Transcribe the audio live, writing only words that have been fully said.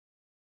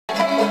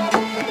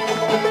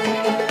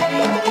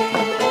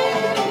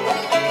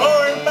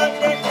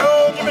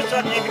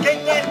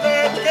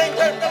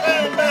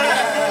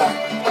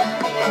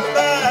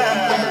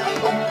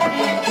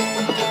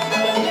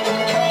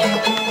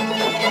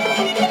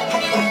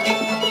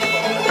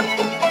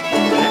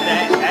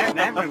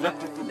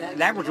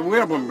That was the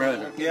Wilburn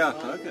brothers. Yeah,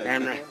 okay.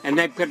 And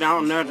they put it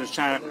on the other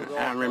side,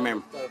 I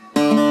remember.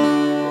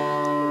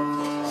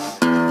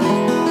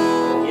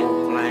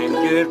 Flame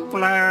just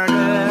flared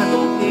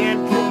up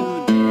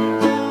into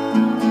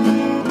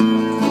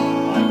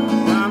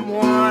from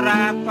what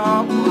I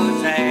thought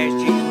was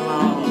ashes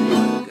long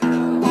ago.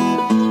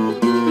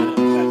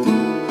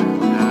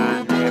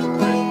 I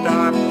never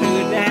stopped to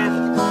that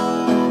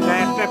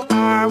the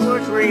fire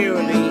was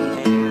really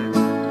there.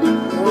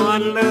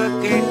 One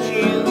look at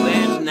you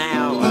and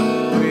now I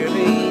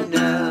really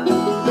know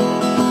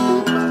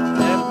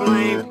that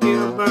flame's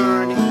still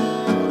burning,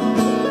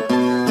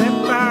 that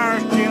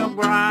fire's still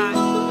bright.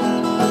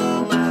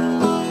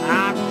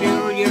 I'm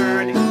still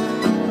yearning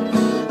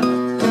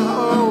to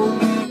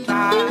hold you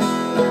tight.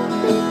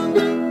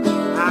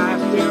 I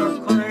still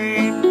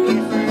crave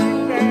kisses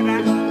that I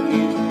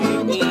used to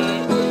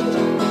get.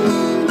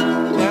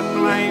 That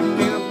flame's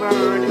still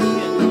burning.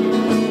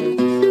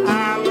 I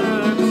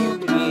love you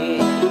yet.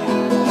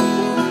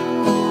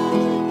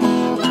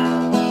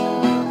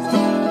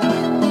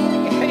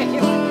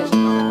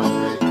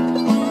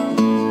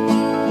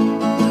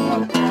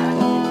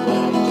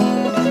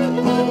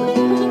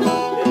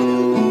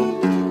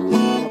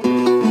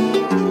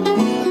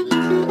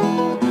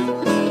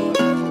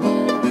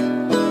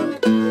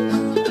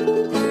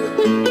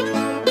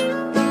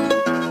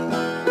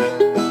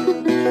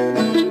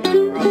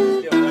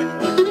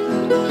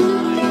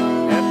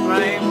 That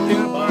flame's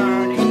still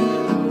burning.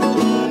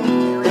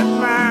 That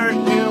fire's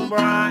still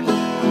bright.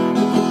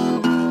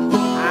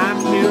 I'm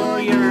still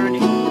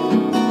yearning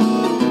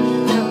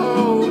to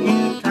hold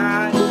you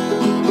tight.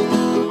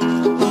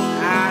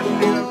 I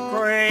still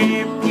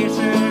crave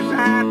kisses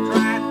I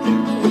tried to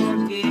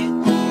forget.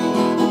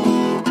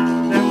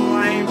 The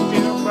flame's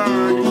still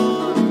burning.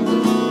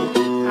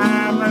 I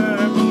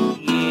love you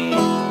yet.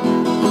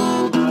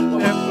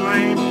 The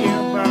flame's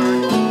still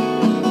burning.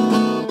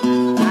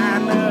 I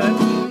love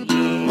you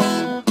yet.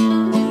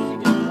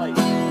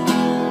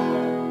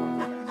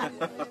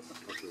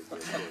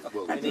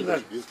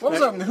 What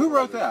was that? Who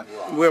wrote that?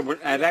 Wilbur,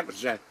 that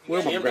was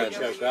Wilburn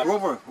brothers.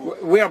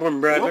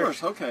 Wilburn brothers.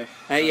 Wilbur's, okay.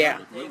 Yeah.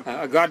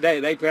 God,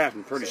 they put out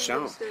some pretty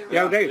songs.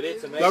 Yo,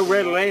 Low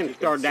Red Land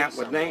started out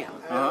with them.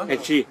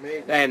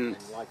 And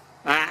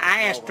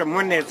I asked them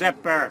when they was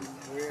up there,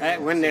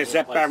 and we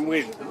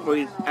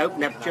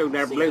opened up, showed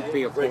our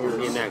Bluefield for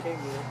them, you know.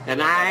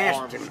 And I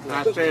asked them,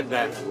 I said,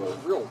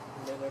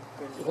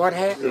 what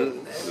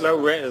happened? Low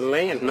Red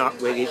Land not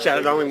with you. He said,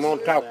 I don't even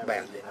want to talk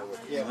about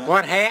it.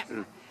 What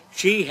happened?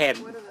 She had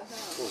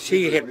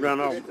run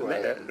off,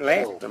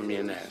 left them,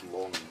 you know,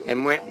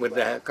 and went with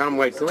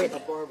Conway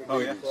Twitty. Oh,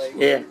 yeah?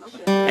 Yeah.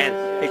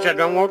 And he said,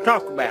 don't want to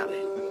talk about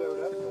it.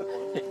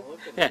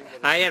 That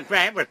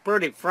was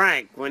pretty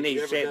frank when he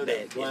said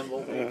that. He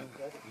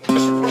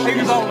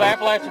was on the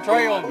Appalachian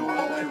Trail and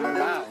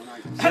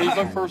he was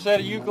looking for a set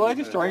of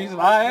ukulele strings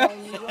and I asked.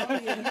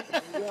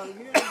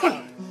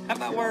 How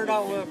about where it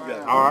all up?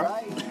 All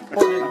right.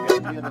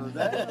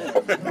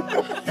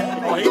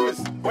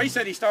 Well, he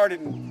said he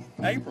started in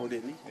April,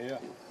 didn't he? Yeah.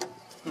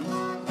 He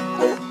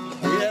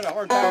had a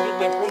hard time getting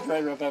that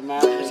refrigerator up that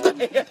mountain.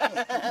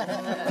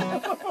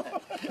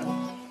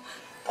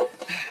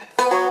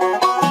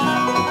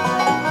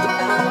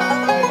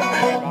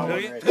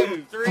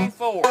 2, 3,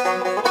 4.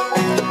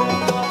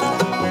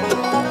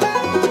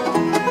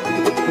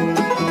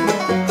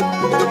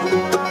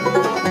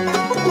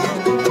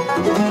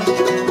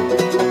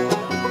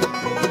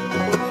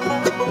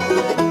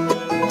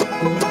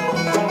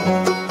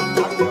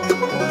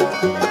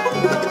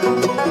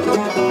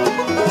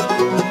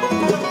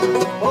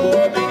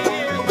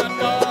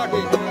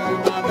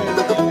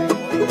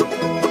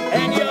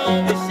 And you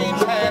always seem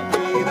to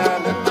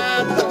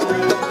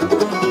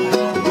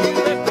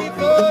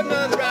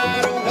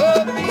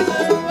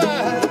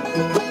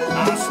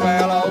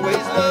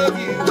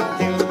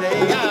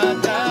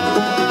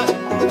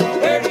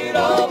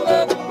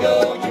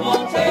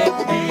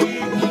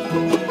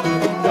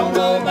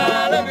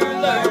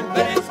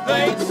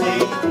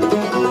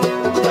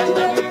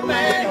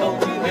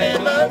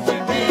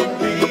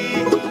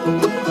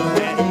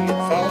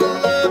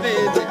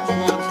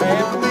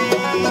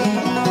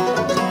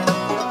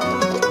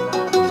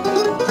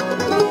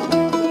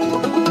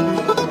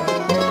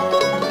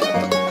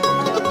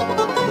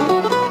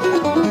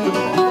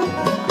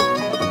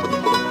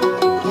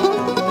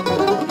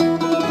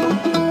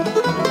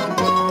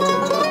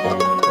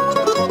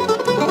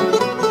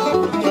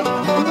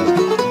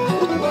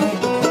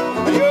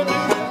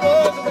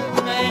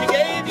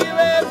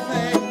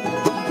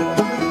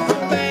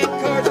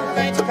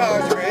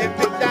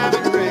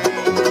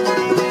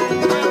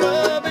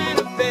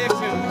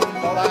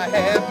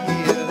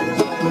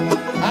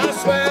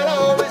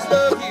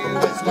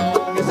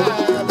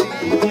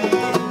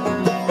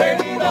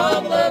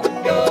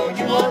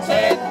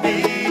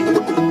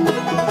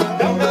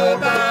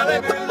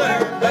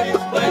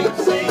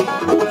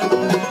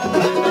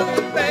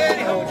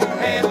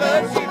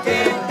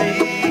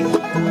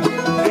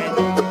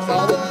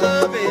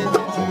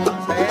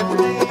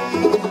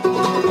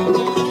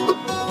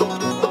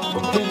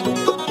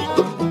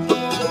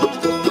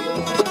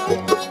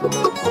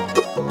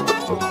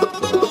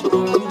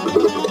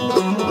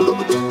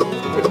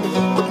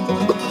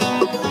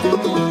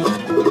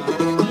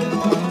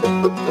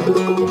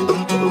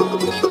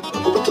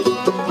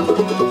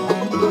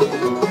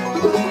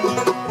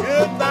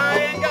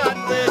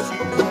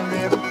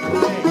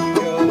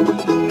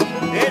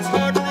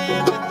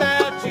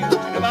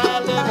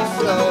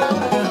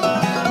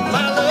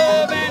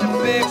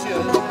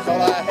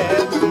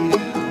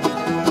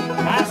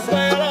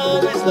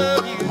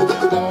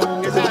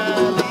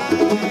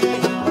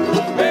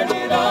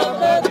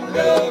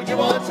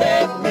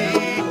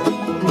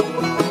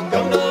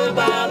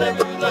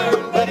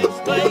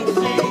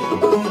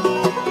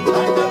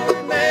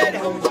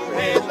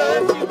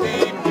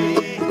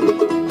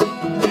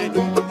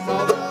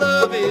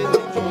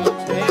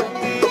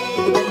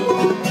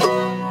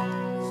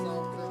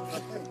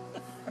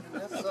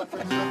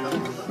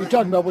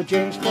talking about what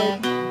James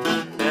played?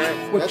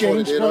 What That's James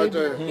what he did played? right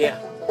there. Yeah.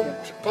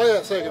 Play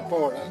that second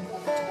part.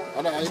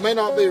 I know, he may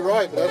not be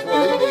right, but that's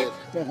what he did.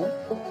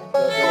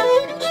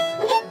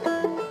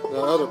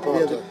 The other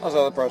part. How's the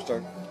other part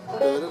start?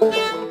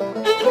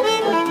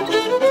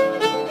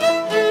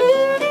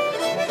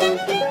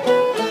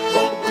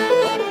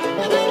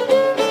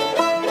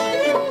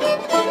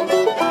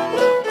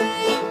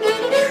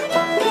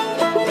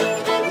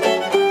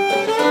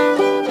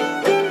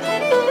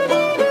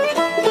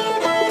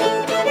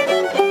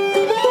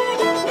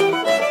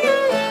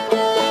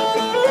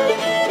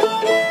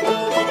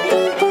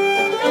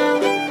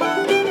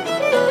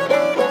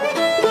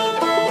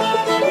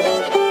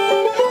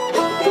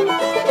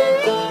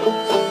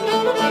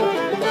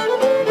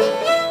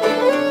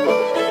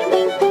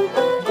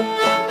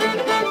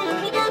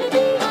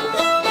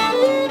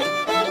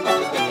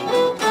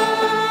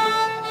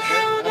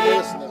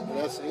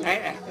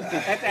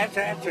 That's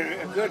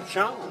a good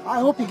song. I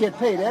hope you get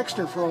paid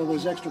extra for all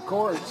those extra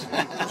chords.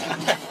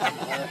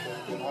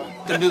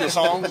 To do the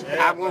songs?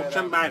 I want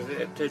somebody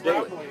to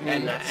do it,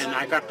 and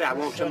I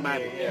want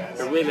somebody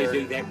to really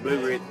do that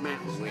Blue Ridge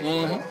Mountain with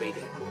me.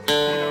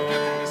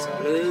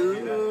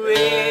 Blue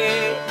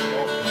Ridge,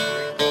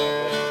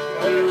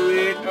 Blue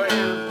Ridge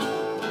Mountain.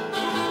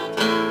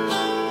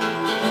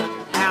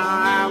 How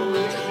I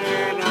wish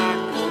that I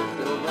could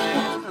go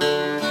back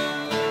home.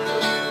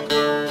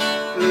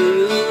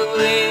 Blue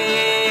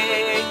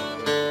Ridge,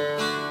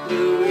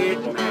 Blue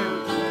Ridge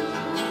Mountain.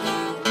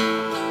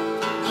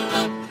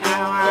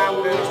 How I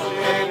wish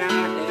that I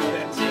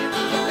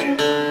had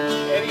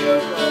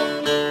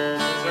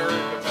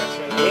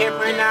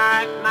every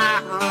night my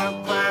heart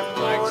cried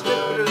for the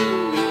blue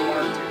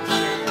ridge.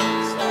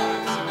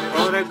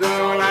 For the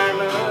girl I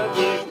love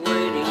is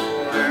waiting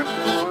there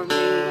for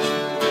me.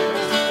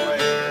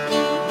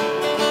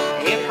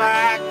 If I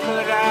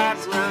could, I'd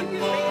run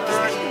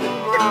her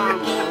tomorrow.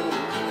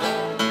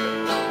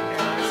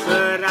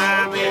 But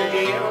I'm in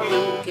jail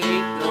and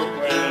can't go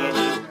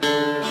anywhere.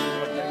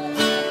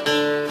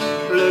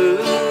 Blue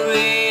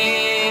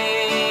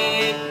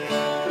Ridge,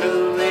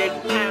 Blue Ridge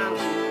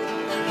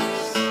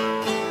Mountains.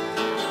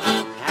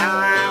 How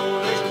I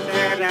wish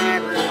that I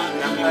could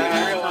come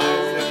back home.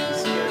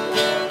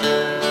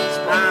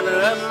 I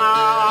love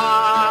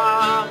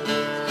Mom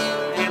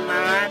and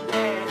my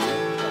dad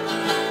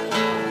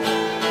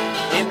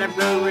in the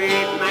Blue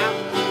Ridge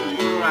Mountains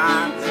where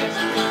I'm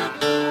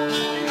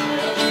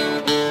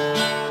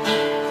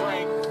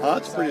Oh,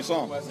 that's a pretty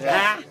song.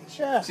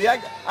 Huh? See,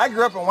 I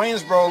grew up in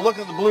Waynesboro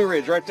looking at the Blue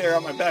Ridge right there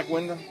out my back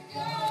window.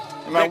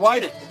 And my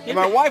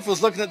wife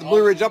was looking at the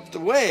Blue Ridge up the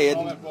way.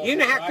 And You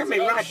know how come he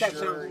writes that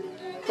song?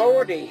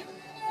 40,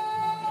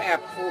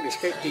 about 40,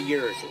 50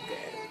 years ago,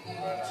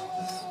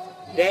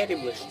 Daddy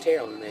was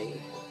telling me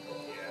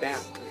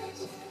about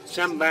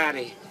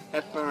somebody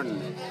up on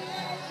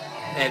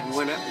that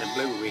went up in the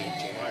Blue Ridge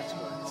area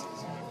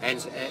and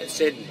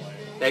said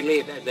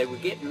they were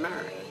getting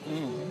married.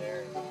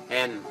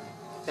 And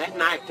that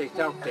night they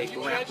thought they'd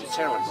go out and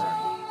celebrate.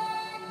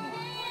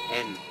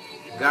 And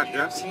got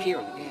drunk and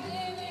killed again.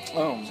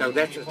 oh, So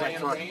that's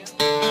what.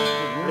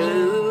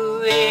 Blue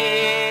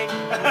Ridge,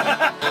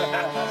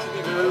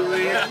 Blue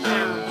Ridge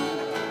Mountain.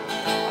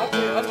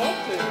 I'd love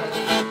to.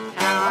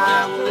 How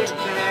I wish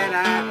that I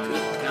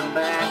could come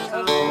back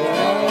home.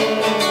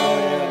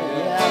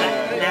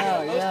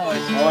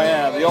 oh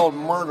yeah, the old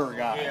murder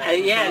guy.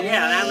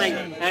 Yeah. I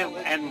mean,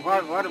 and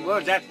what it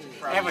was, that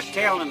was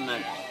telling the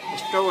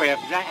story of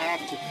that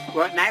actually.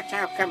 Well, that's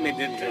how come he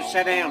did to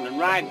sit down and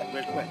write it.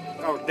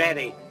 Because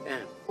Daddy,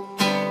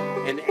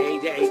 and he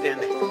done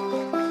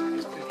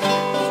it.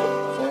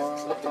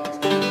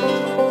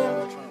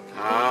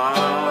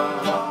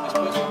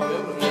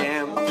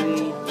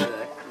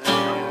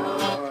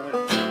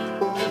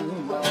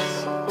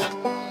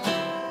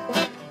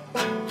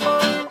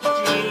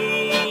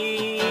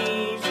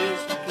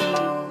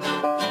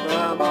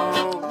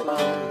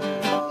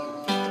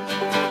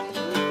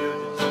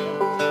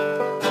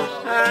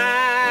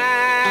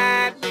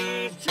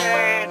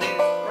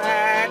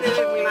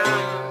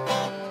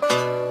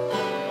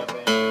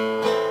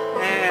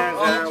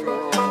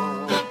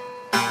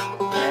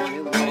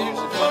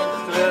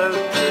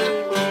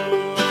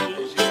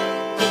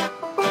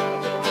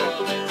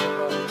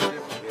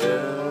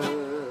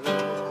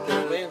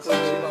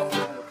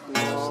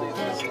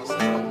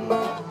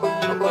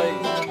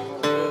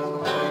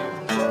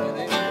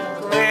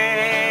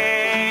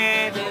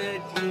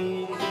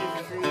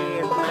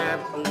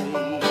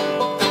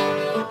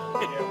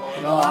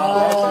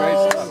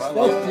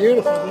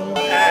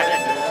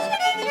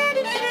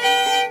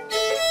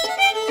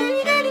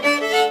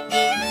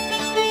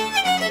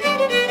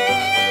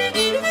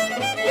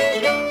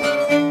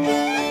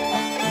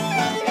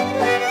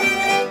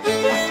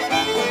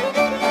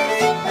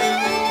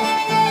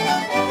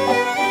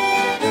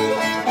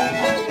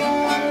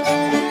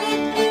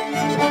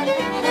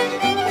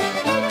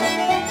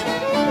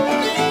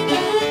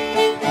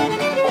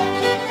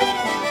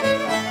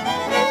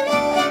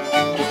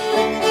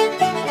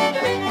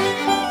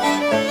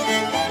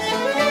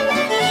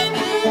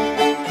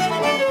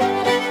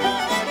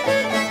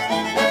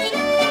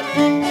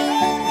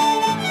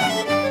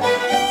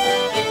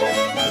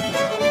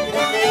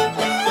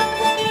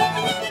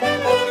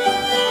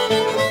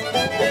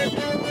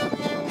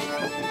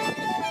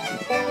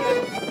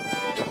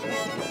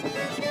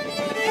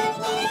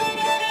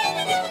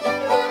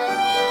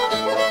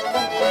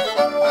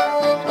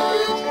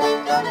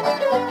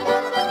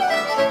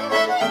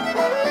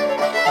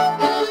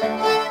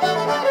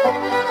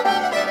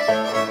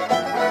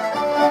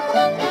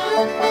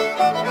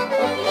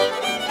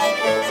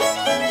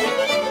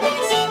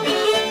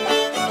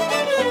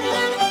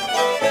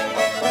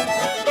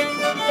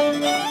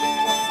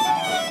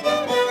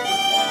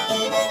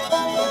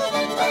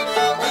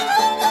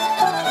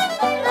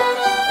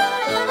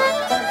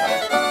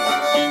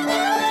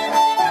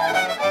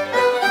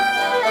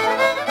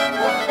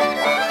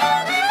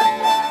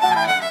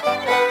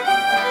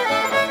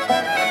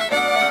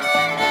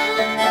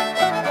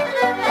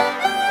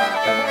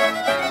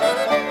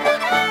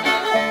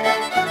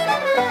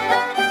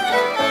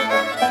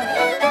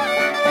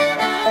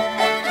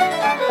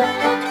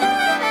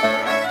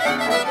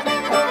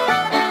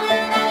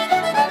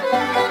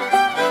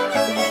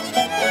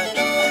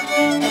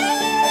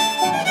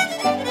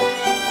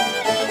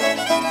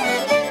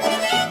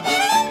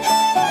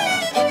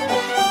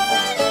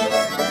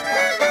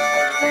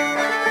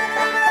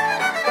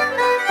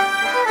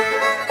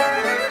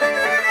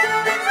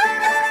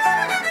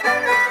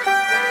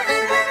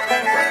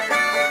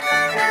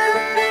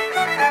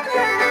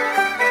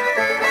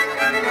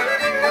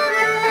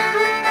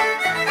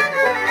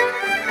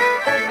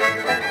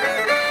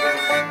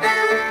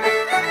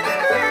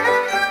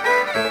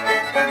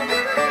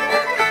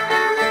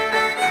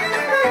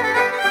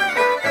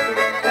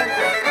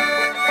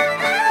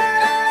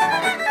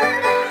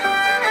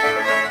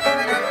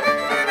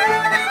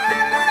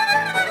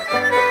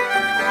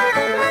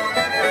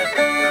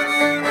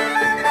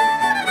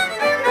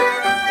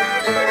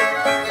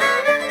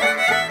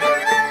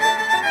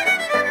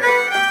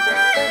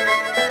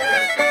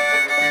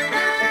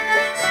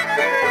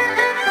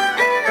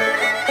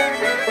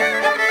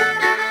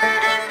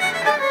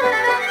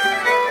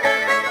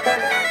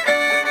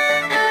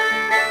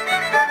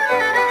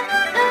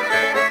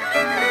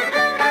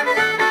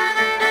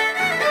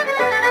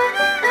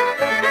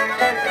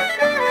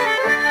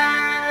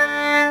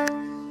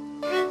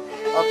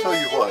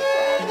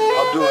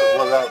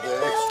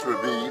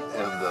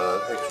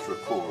 extra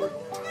cord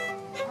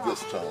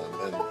this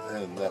time,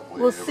 and that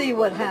way. We'll see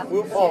what happens.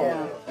 We'll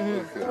follow.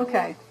 Yeah.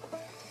 Okay.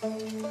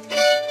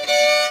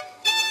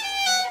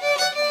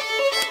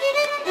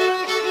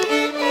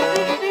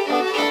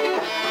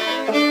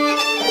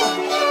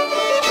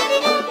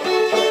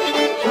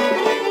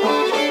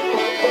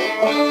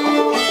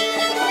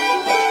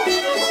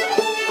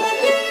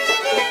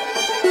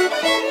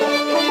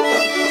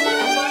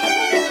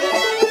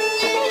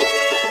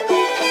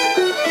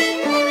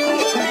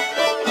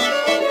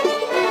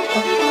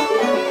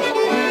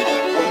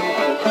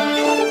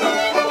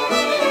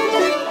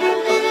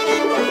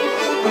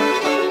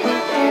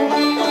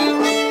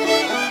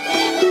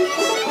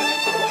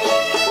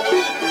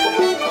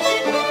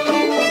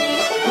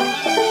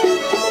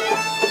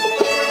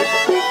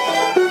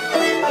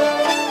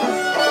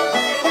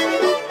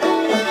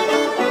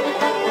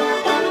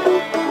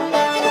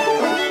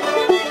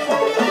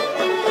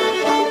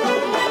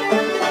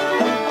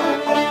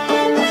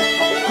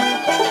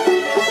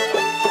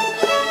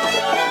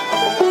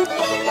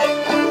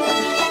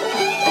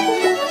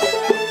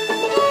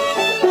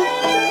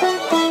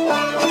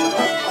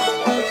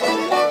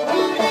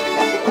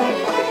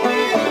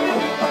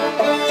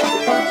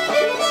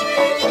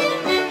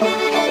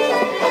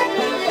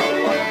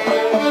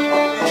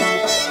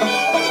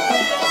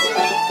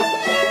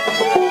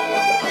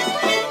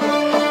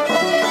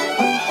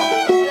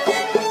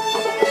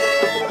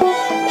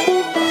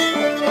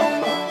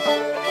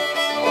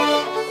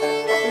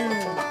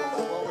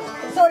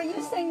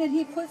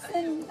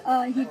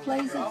 He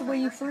plays it the way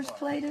you first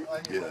played it?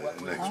 Yeah,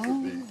 an extra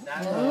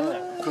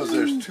beat. Because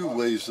there's two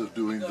ways of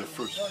doing the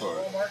first part.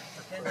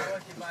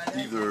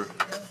 Either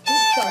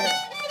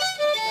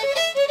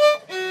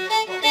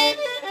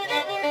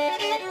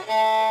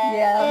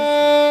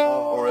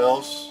or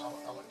else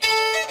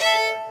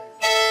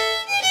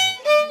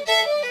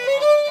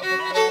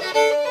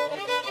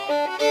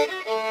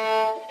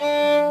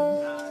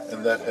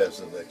and that has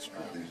an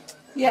extra beat.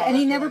 Yeah, and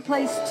he never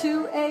plays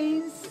two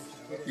A's?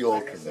 He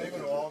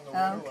alternated.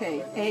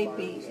 Okay, A,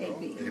 B, A,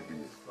 B. A, B.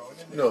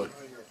 No.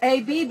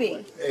 A, B,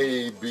 B.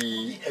 A,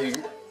 B, A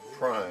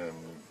prime,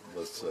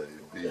 let's say.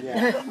 B.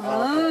 Yeah.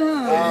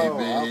 A,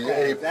 B,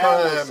 A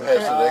prime has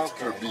an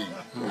extra B.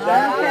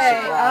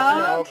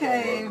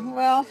 Okay,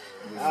 well.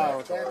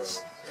 Oh,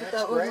 that's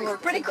great.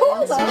 Pretty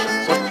cool, though.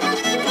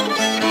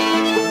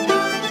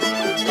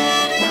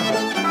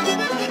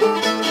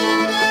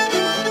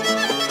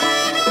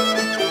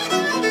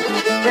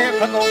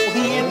 Cluck old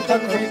hen,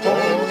 cluck free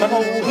corn, cluck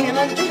old hen,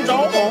 old chickens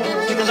all gone,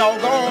 chickens all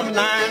gone,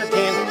 9 or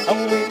 10,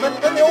 only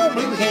but the old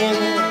blue hen.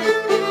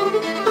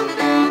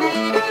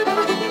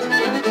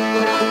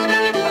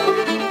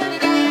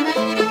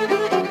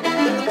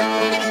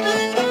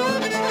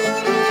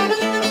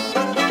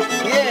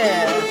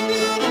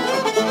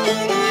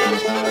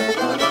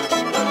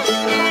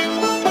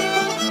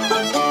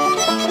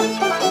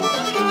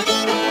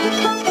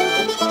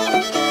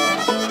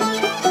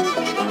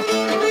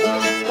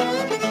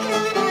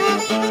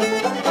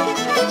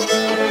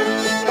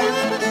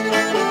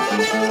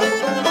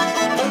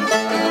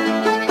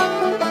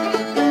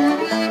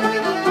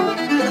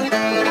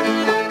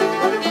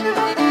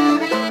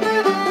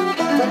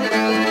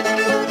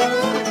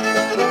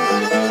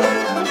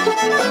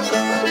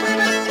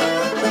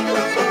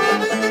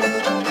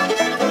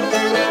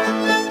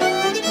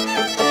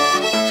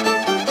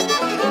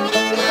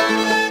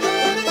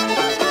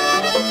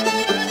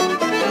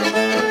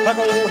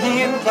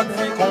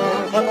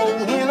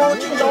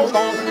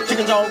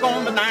 Chickens all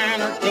gone, but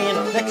 9 or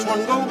 10. Next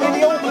one go with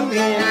the old blue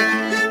hen.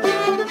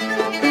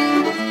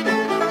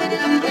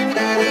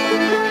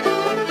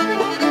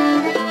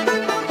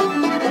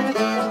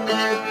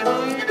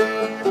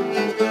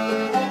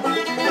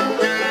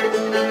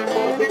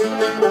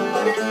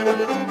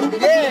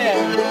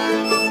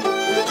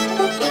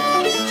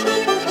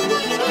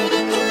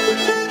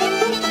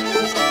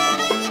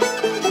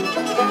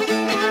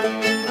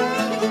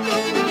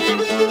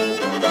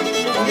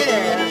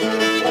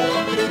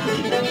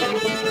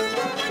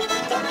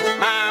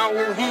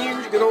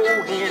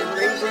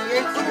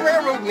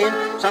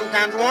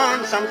 Sometimes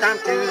one,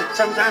 sometimes two,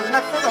 sometimes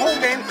enough for the whole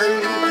damn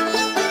crew.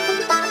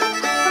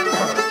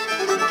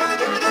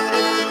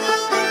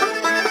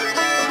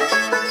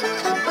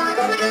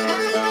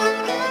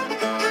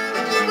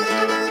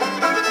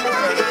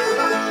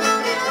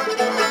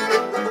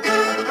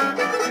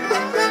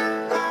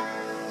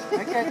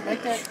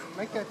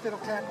 Make that fiddle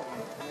tackle.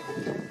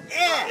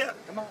 Yeah.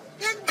 Come on.